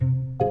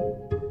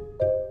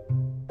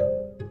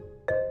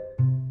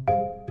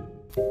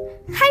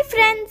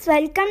friends,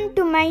 welcome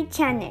to my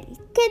channel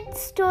Kids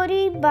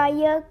Story by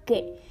a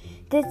Kid.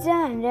 This is the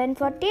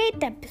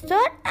 148th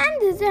episode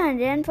and this is the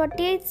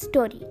 148th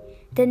story.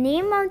 The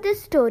name of the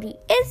story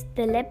is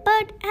The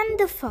Leopard and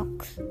the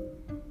Fox.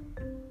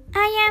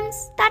 I am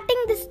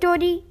starting the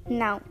story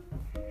now.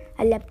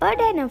 A leopard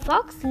and a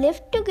fox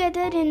lived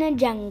together in a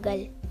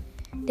jungle.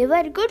 They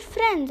were good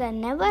friends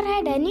and never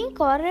had any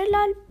quarrel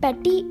or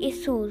petty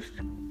issues.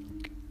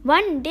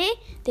 One day,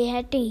 they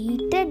had a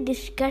heated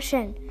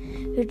discussion,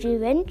 which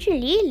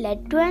eventually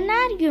led to an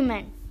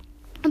argument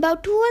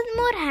about who was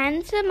more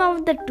handsome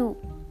of the two.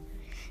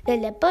 The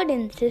leopard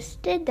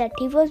insisted that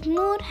he was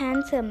more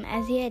handsome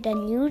as he had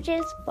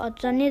unusual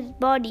spots on his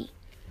body.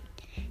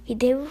 He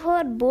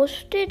therefore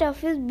boasted of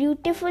his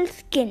beautiful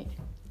skin.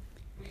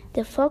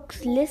 The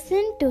fox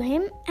listened to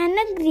him and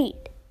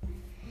agreed.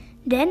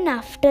 Then,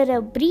 after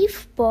a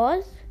brief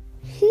pause,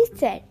 he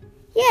said,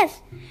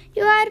 "Yes,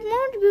 you are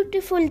more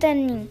beautiful than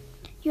me.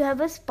 You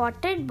have a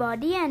spotted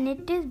body and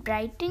it is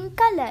bright in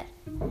color.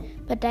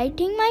 But I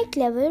think my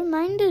clever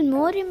mind is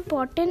more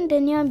important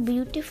than your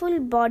beautiful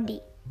body."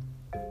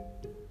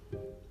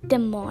 The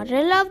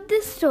moral of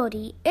this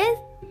story is,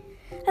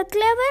 a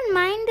clever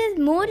mind is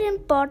more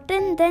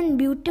important than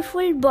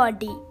beautiful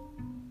body.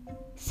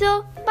 So,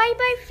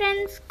 bye-bye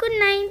friends. Good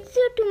night.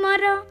 See you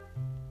tomorrow.